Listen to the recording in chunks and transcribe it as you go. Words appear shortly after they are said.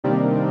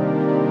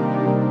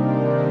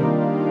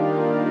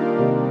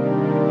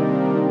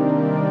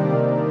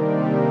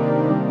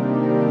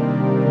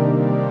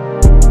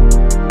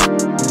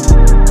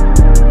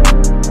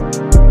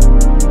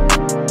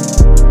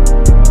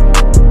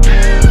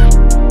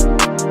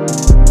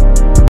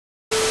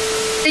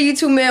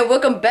YouTube, man?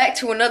 Welcome back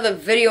to another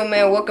video,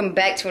 man. Welcome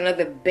back to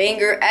another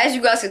banger. As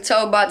you guys can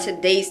tell by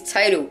today's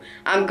title,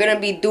 I'm gonna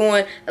be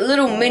doing a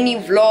little mini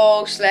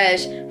vlog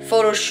slash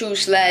photo shoot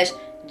slash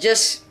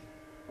just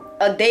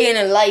a day in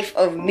the life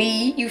of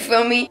me, you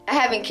feel me? I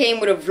haven't came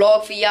with a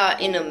vlog for y'all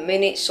in a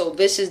minute, so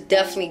this is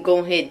definitely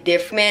gonna hit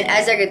different. Man,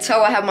 as I can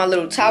tell, I have my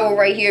little towel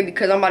right here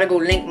because I'm about to go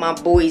link my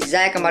boy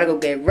Zach. I'm about to go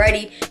get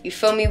ready, you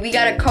feel me? We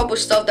got a couple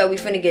stuff that we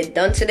finna get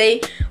done today.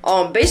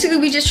 Basically,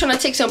 we just trying to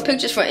take some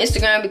pictures for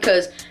Instagram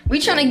because we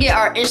trying to get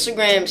our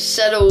Instagram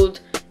settled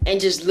and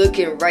just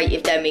looking right,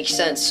 if that makes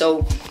sense.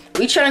 So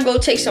we trying to go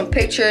take some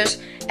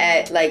pictures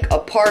at like a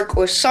park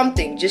or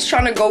something, just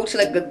trying to go to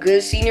like a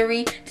good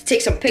scenery to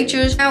take some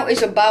pictures. Now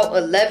it's about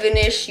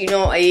 11ish, you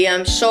know,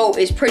 a.m. so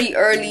it's pretty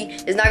early.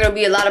 There's not gonna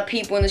be a lot of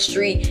people in the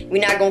street.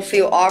 We're not gonna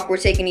feel awkward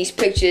taking these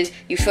pictures,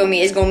 you feel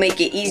me? It's gonna make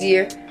it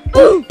easier.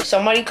 Ooh,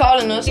 somebody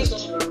calling us.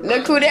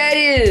 Look who that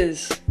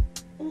is.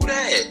 Who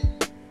that?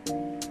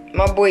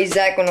 My boy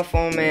Zach on the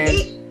phone, man.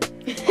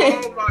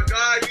 Oh my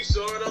god, you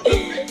showing up the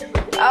fit.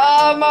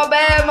 Oh, my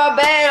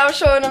bad. I'm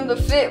showing them the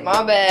fit.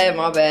 My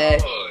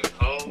bad.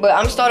 But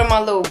I'm starting my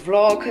little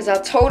vlog because I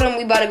told him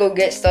we about to go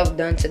get stuff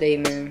done today,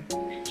 man.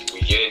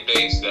 We getting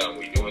things done.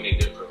 We doing it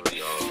differently,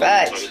 y'all.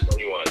 Facts.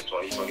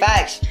 2021.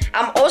 Facts.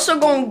 I'm also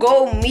gonna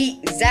go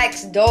meet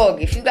Zach's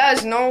dog. If you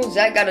guys know,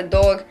 Zach got a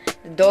dog.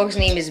 The dog's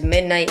name is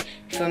Midnight.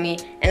 You feel me?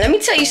 And let me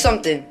tell you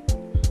something.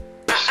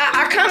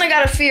 I kind of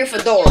got a fear for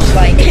dogs.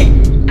 Like,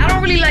 I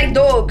don't really like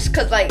dogs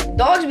because, like,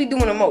 dogs be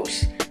doing the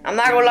most. I'm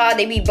not gonna lie,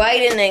 they be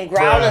biting and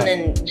growling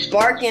and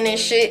barking and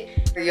shit.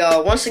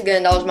 Y'all, once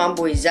again, that was my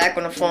boy Zach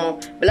on the phone.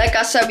 But like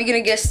I said, we're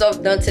gonna get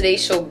stuff done today.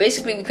 So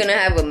basically, we're gonna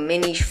have a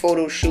mini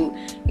photo shoot.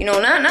 You know,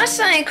 not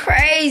something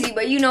crazy,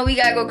 but you know, we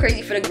gotta go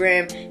crazy for the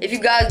gram. If you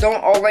guys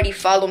don't already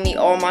follow me,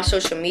 all my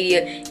social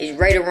media is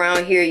right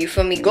around here. You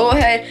feel me? Go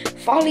ahead,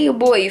 follow your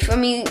boy. You feel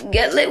me?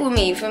 Get lit with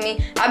me. You feel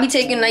me? I be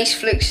taking nice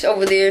flicks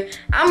over there.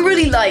 I'm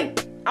really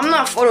like, I'm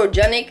not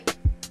photogenic,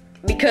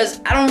 because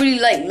I don't really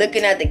like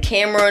looking at the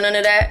camera or none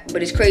of that,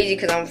 but it's crazy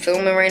because I'm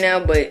filming right now.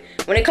 But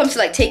when it comes to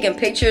like taking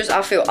pictures,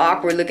 I feel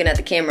awkward looking at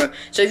the camera.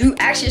 So if you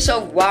ask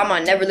yourself why am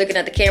I never looking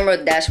at the camera,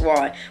 that's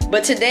why.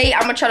 But today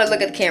I'm gonna try to look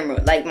at the camera.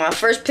 Like my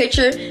first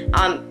picture,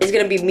 is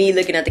gonna be me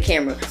looking at the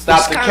camera. It's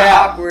kind of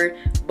awkward,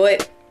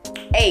 but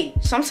hey,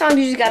 sometimes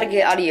you just gotta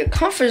get out of your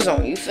comfort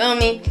zone. You feel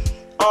me?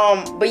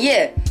 But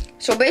yeah.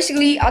 So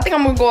basically, I think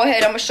I'm gonna go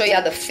ahead, I'm gonna show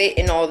y'all the fit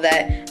and all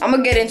that. I'm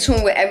gonna get in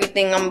tune with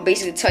everything. I'm gonna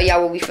basically tell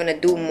y'all what we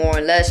finna do more or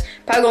less.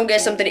 Probably gonna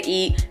get something to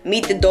eat,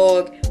 meet the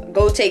dog,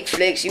 go take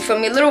flicks, you feel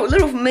me? A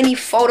little mini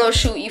photo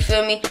shoot, you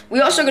feel me? We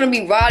also gonna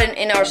be riding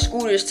in our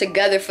scooters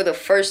together for the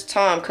first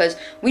time, cause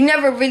we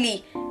never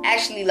really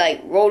actually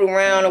like rode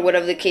around or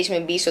whatever the case may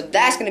be. So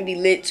that's gonna be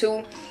lit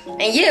too.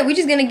 And yeah, we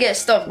just gonna get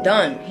stuff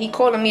done. He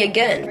calling me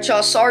again.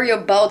 Y'all, sorry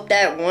about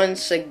that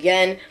once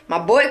again. My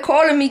boy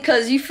calling me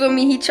cause you feel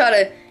me, he try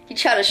to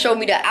show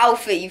me the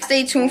outfit. You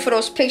stay tuned for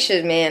those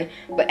pictures, man.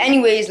 But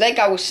anyways, like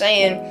I was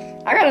saying,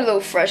 I got a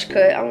little fresh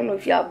cut. I don't know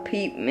if y'all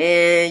peep,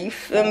 man. You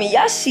feel me?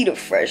 Y'all see the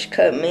fresh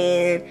cut,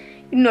 man.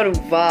 You know the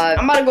vibe.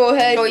 I'm about to go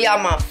ahead and show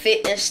y'all my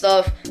fit and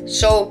stuff.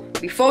 So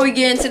before we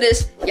get into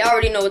this, y'all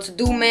already know what to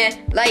do,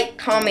 man. Like,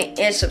 comment,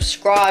 and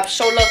subscribe.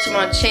 Show love to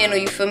my channel,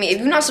 you feel me? If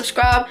you're not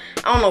subscribed,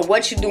 I don't know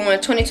what you're doing.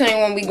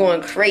 2021, we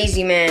going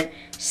crazy, man.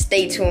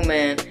 Stay tuned,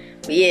 man.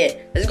 But yeah,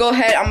 let's go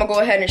ahead. I'm gonna go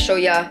ahead and show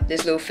y'all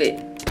this little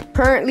fit.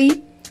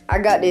 Currently, I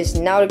got this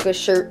Nautica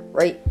shirt,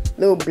 right?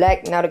 Little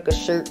black Nautica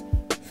shirt,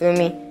 feel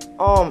me?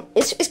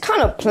 It's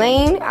kind of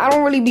plain. I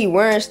don't really be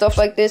wearing stuff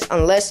like this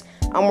unless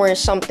I'm wearing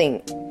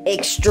something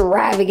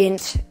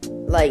extravagant,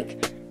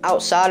 like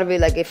outside of it.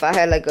 Like if I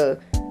had like a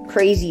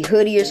crazy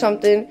hoodie or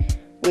something,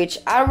 which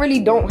I really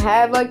don't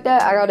have like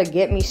that. I gotta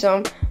get me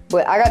some.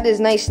 But I got this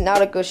nice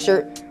Nautica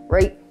shirt,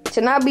 right?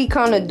 To not be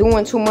kind of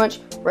doing too much,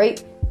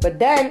 right? But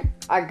then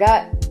I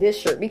got this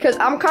shirt because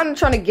I'm kind of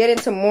trying to get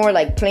into more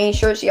like plain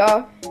shirts,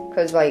 y'all.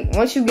 Because like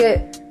once you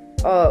get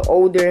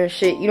older and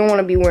shit, you don't want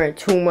to be wearing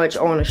too much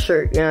on a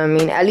shirt. You know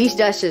what I mean? At least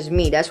that's just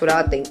me. That's what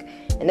I think.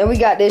 And then we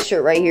got this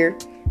shirt right here.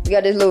 We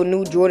got this little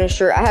new Jordan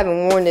shirt. I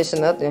haven't worn this or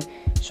nothing.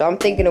 So I'm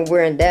thinking of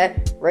wearing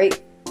that, right?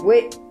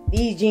 With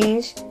these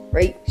jeans,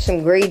 right?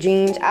 Some gray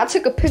jeans. I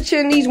took a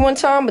picture in these one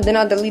time, but then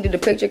I deleted the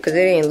picture because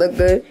it didn't look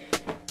good.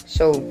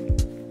 So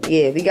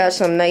yeah, we got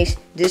some nice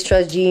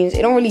distressed jeans.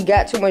 It don't really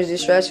got too much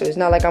distress, so it's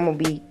not like I'm gonna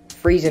be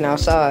freezing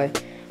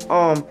outside.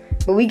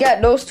 But we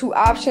got those two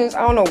options.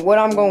 I don't know what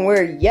I'm gonna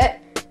wear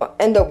yet. I'll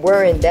end up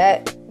wearing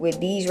that with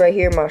these right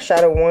here, my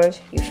shadow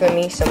ones. You feel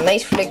me? Some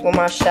nice flicks with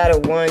my shadow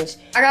ones.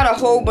 I got a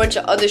whole bunch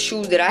of other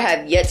shoes that I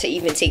have yet to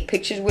even take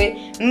pictures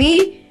with.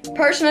 Me,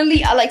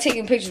 personally, I like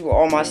taking pictures with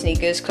all my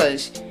sneakers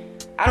because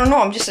I don't know,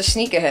 I'm just a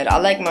sneakerhead. I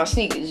like my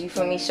sneakers, you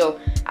feel me? So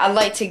I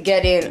like to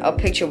get in a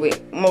picture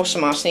with most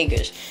of my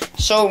sneakers.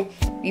 So,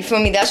 you feel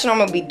me? That's what I'm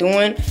gonna be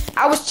doing.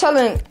 I was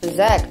telling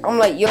Zach, I'm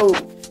like, yo,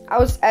 I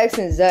was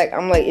asking Zach,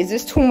 I'm like, is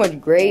this too much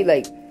gray?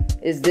 Like,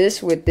 is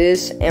this with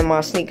this and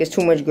my sneakers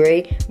too much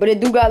gray? But it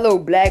do got a little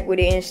black with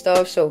it and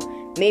stuff, so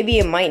maybe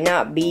it might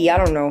not be. I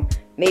don't know.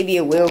 Maybe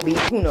it will be.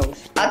 Who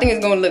knows? I think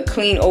it's gonna look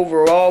clean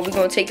overall. We're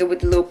gonna take it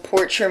with the little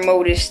portrait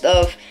mode and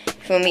stuff. You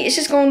feel me? It's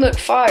just gonna look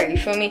fire. You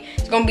feel me?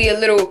 It's gonna be a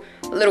little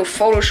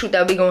photo shoot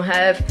that we gonna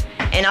have.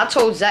 And I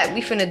told Zach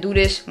we finna do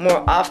this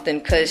more often,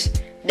 cause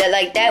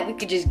like that we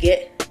could just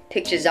get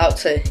pictures out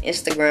to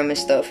Instagram and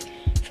stuff.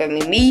 For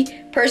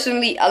me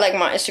personally, I like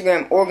my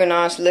Instagram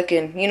organized,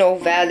 looking, you know,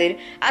 valid.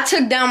 I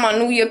took down my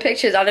New Year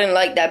pictures. I didn't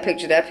like that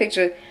picture. That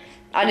picture,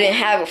 I didn't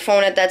have a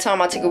phone at that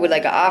time. I took it with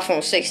like an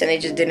iPhone 6 and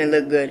it just didn't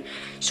look good.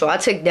 So I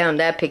took down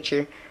that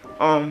picture.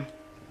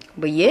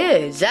 But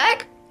yeah,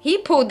 Zach, he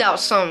pulled out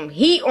some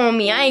heat on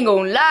me. I ain't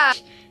gonna lie.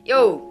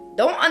 Yo,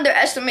 don't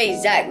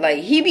underestimate Zach. Like,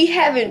 he be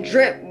having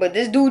drip, but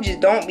this dude just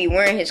don't be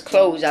wearing his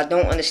clothes. I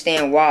don't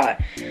understand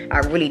why. I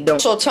really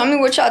don't. So tell me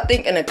what y'all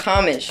think in the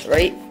comments,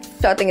 right?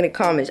 Y'all think in the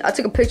comments. I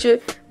took a picture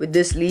with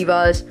this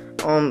Levi's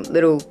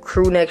little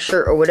crew neck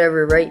shirt or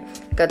whatever, right?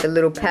 Got the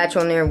little patch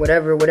on there,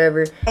 whatever.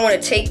 I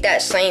want to take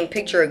that same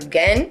picture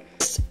again.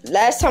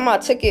 Last time I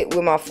took it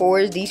with my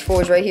fours, these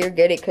fours right here,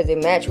 get it, because they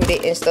match with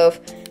it and stuff.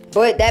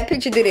 But that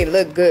picture didn't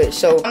look good.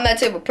 So I'm that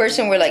type of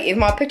person where, like, if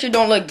my picture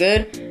don't look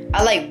good,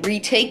 I like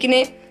retaking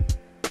it,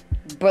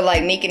 but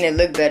like making it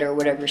look better or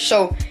whatever.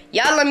 So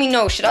y'all let me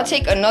know, should I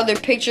take another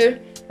picture,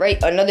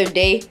 right, another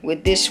day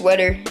with this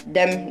sweater,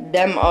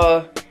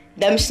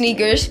 them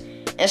sneakers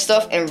and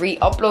stuff, and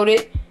re-upload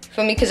it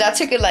for me? Because I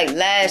took it like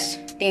last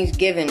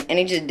Thanksgiving and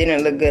it just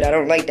didn't look good. I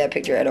don't like that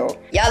picture at all.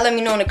 Y'all let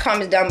me know in the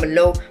comments down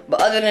below.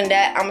 But other than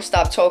that, I'm gonna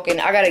stop talking.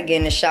 I gotta get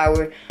in the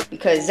shower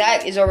because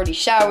Zach is already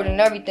showered and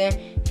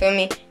everything. Feel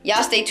me?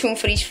 Y'all stay tuned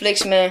for these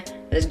flicks, man.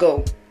 Let's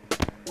go.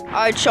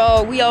 Alright,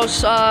 y'all, we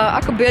outside.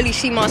 I could barely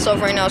see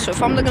myself right now, so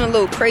if I'm looking a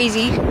little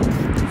crazy,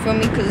 you feel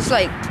me? Because it's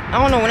like, I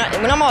don't know,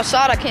 when I'm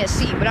outside, I can't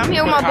see. But I'm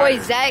here with my boy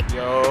Zach.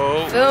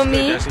 Yo, feel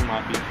me?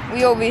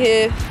 We over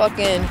here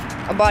fucking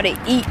about to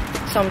eat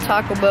some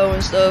Taco Bell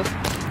and stuff.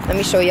 Let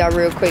me show y'all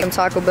real quick. Some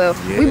Taco Bell.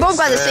 Yes, we both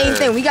got the same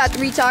thing. We got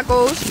 3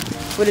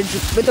 tacos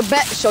with the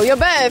bag. Show your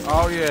bag.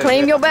 Oh yeah.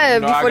 Claim your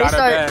bag before they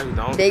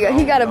start.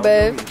 He got a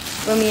bag.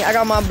 Feel me? I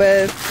got my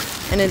bag.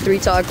 And then 3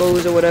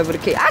 tacos or whatever the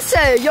case. I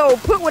said, yo,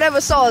 put whatever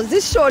sauce.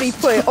 This shorty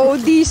put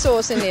OD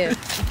sauce in there.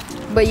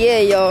 But yeah,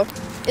 y'all,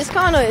 it's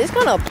kind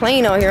of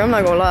plain out here. I'm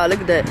not gonna lie.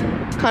 Look at that,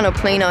 kind of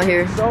plain out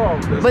here.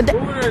 But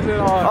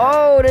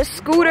oh, the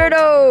scooter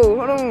though.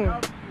 Hold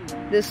on,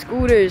 the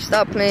scooters.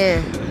 Stop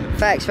playing.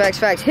 Facts.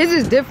 His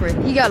is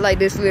different. He got like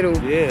this little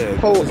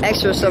whole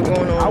extra stuff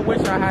going on. I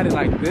wish I had it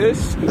like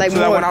this, like so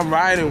that when I'm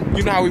riding,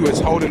 you know how we was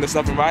holding the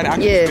stuff and riding, I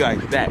could be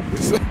like that.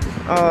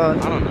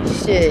 I don't know.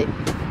 Shit.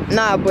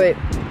 Nah, but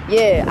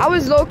yeah, I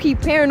was low-key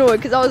paranoid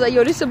because I was like,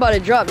 yo, this is about to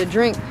drop the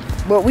drink.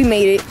 But we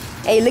made it.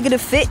 Hey, look at the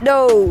fit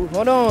though.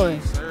 Hold on.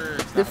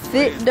 The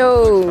fit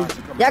though.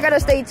 Y'all gotta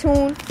stay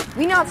tuned.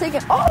 We not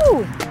taking,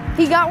 oh,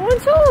 he got one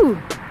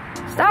too.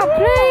 Stop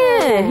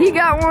playing. He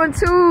got one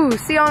too.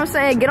 See what I'm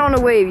saying? Get on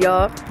the wave,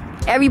 y'all.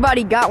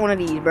 Everybody got one of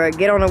these, bro.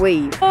 Get on the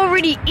wave.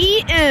 Already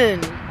eating.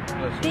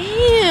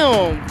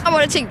 Damn. I'm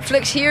about to take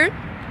flicks here.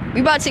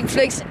 We about to take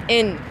flicks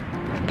in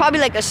probably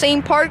like the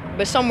same park,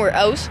 but somewhere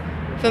else.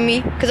 For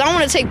me, because I don't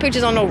want to take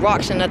pictures on no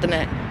rocks and nothing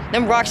that.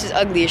 Them rocks is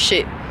ugly as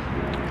shit.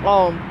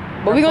 But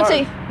we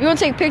gonna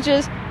take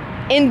pictures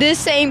in this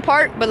same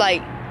park, but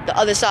like the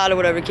other side or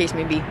whatever the case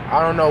may be.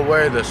 I don't know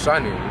where the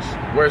sun is.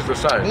 Where's the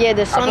sun? Yeah,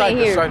 the sun ain't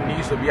here. The sun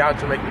needs to be out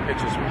to make the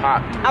pictures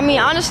hot. I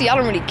mean, honestly, I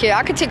don't really care.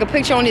 I could take a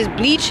picture on this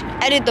bleach,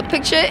 edit the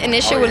picture, and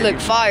this shit would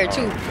look fire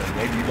too.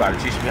 Maybe you gotta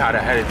teach me how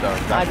to edit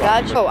though. I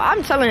got you.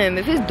 I'm telling him,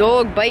 if his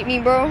dog bite me,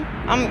 bro,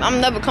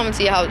 I'm never coming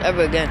to your house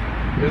ever again.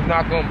 It's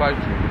not gonna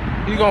bite you.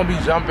 He's gonna be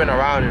jumping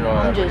around and all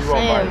that. I'm just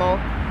saying, Mo.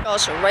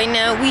 Also, right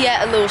now, we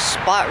at a little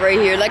spot right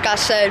here. Like I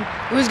said,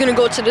 we was gonna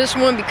go to this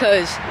one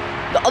because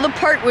the other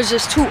part was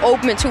just too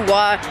open, too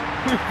wide.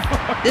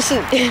 This is,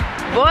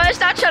 boy,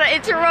 stop trying to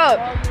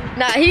interrupt.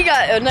 Nah, he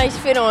got a nice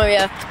fit on,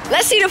 yeah.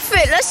 Let's see the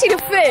fit,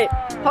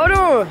 Hold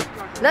on.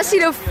 Let's see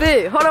the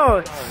fit, hold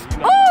on.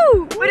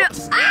 Oh,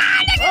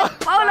 nigga,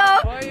 hold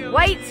on.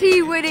 White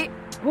tee with it.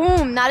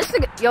 Boom, now this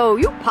nigga, yo,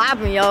 you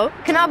popping, yo.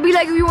 Can I be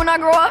like you when I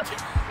grow up?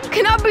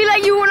 Can I be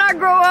like you when I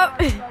grow up?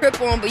 Grip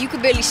on, but you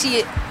could barely see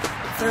it.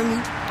 Feel me?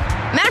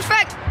 Matter of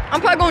fact, I'm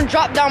probably gonna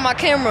drop down my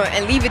camera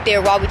and leave it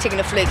there while we're taking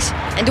the flicks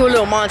and do a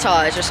little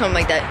montage or something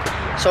like that.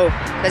 So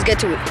let's get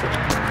to it.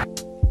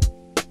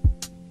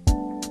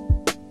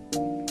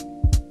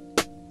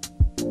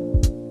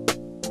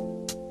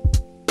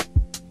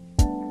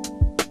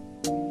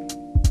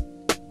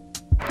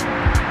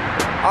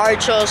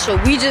 Alright, y'all, so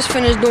we just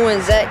finished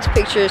doing Zach's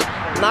pictures.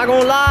 Not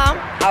gonna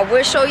lie, I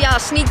will show y'all a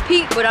sneak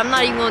peek, but I'm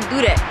not even gonna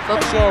do that.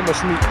 Show them a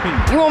sneak peek.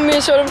 You want me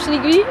to show them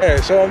sneak peek?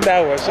 Yeah, show them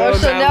that one. Show them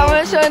that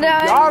one. Show them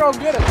that one. Y'all don't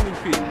get a sneak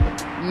peek.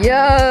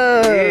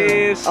 Yo.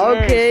 Yes,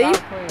 okay.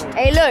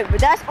 Hey, look, but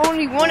that's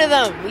only one of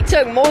them. We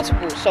took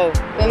multiple, so,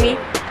 feel me?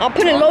 I'm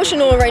putting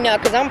lotion on right now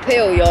because I'm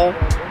pale, y'all.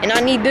 And I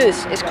need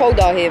this. It's cold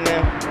out here,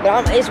 man.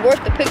 But it's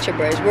worth the picture,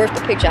 bro. It's worth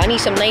the picture. I need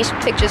some nice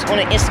pictures on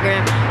the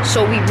Instagram,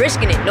 so we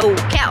risking it, no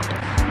cap.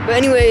 But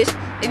anyways,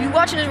 if you're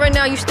watching this right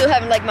now, you still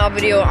haven't liked my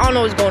video. I don't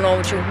know what's going on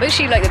with you. Make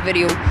sure you like the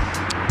video.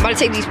 I'm about to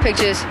take these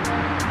pictures.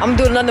 I'm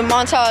doing another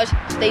montage.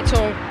 Stay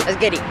tuned. Let's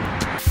get it.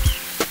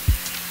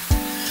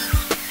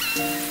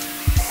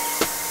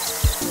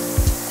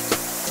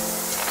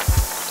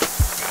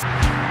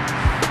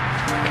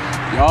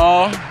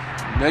 Y'all,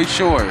 make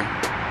sure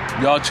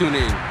y'all tune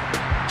in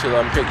to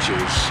them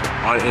pictures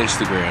on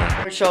Instagram.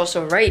 Alright, y'all,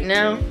 so right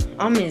now,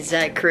 I'm in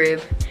Zach's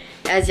crib.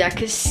 As y'all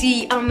can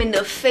see, I'm in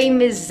the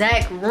famous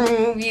Zach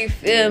room, you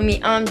feel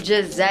me? I'm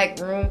just Zach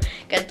room.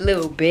 Got the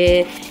little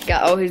bed,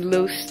 got all his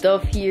little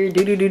stuff here,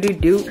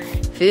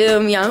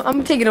 feel me?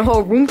 I'm taking a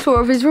whole room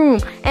tour of his room.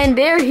 And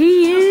there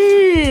he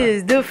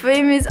is, the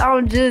famous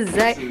I'm just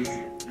Zach.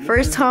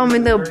 First time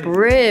in the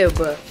crib,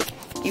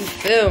 you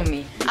feel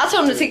me? I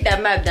told him to take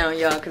that map down,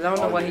 y'all, because I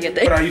don't know why he got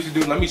that. What I used to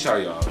do, let me show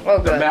y'all. Oh,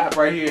 the map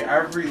right here,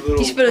 every little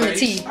He's spilling place,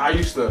 the tea. I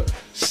used to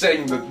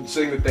sing the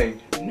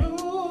thing.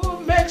 New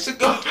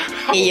Mexico.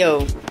 Hey,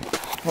 yo.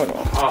 Hold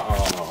on.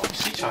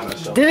 She trying to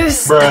show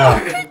this.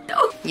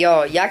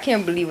 Y'all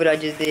can't believe what I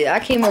just did. I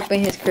came up in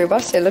his crib. I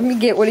said, let me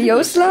get one of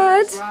your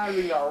slides. Had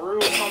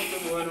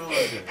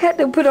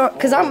to put on,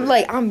 because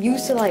I'm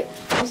used to, like,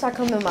 once I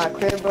come in my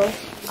crib, bro,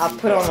 I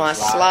put on my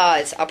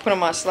slides.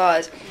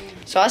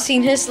 So I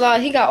seen his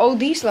slide. He got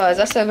OD slides.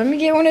 I said, let me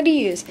get one of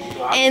these.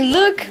 And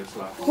look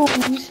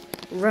who's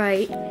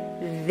right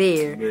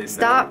there.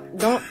 Stop.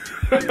 Don't.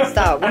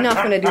 Stop. We're not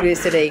going to do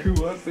this today. Who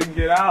wants to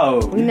get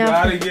out? We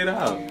gotta get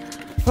out.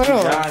 Hold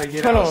on.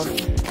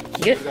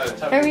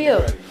 Hurry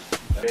up.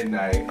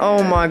 Midnight.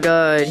 Oh my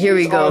God. Here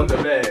we go.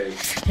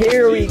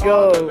 Here we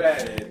go.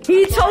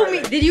 He told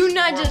me. Did you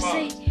not just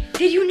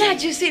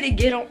say to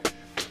get on?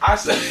 I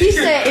said, he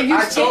said if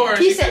you scared.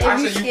 He said if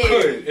you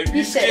scared. If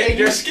you scared,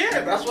 you're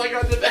scared. That's why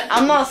you're on the bed.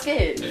 I'm not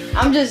scared.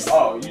 I'm just.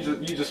 Oh,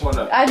 you just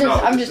wanna.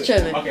 I'm just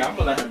chilling. Okay, I'm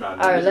gonna let him out.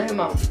 All right, let him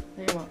out.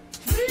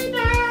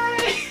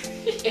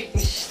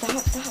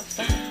 Stop.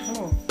 Come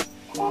on.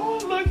 Oh,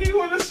 look, he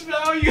wanna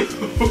smell you.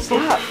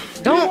 Stop.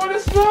 Don't. He wanna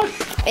smell you.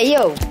 Hey,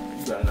 yo. You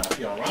better not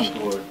be on my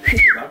floor. I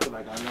feel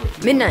like I know.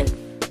 Midnight.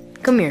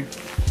 Come here.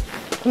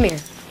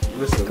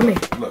 Listen. Come here.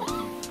 Look.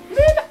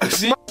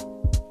 See.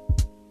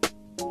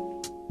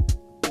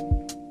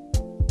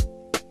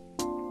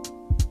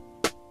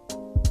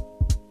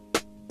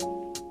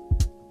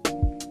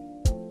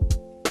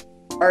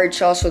 Alright,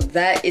 y'all, so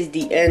that is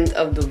the end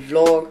of the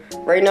vlog.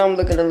 Right now I'm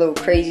looking a little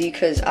crazy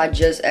because I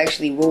just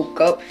actually woke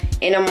up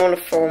and I'm on the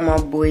phone with my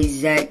boy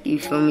Zach, you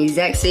feel me?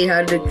 Zach, say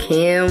hi to the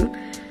cam,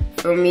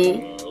 feel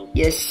me?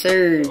 Yes,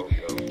 sir.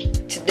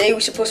 Today we're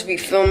supposed to be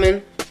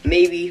filming,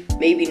 maybe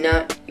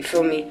not, you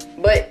feel me?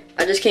 But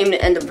I just came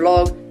to end the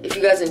vlog. If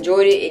you guys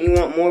enjoyed it and you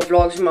want more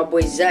vlogs from my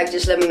boy Zach,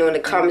 just let me know in the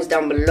comments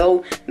down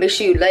below. Make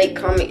sure you like,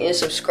 comment, and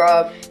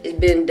subscribe. It's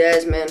been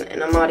Daz, man,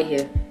 and I'm out of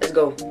here. Let's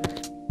go.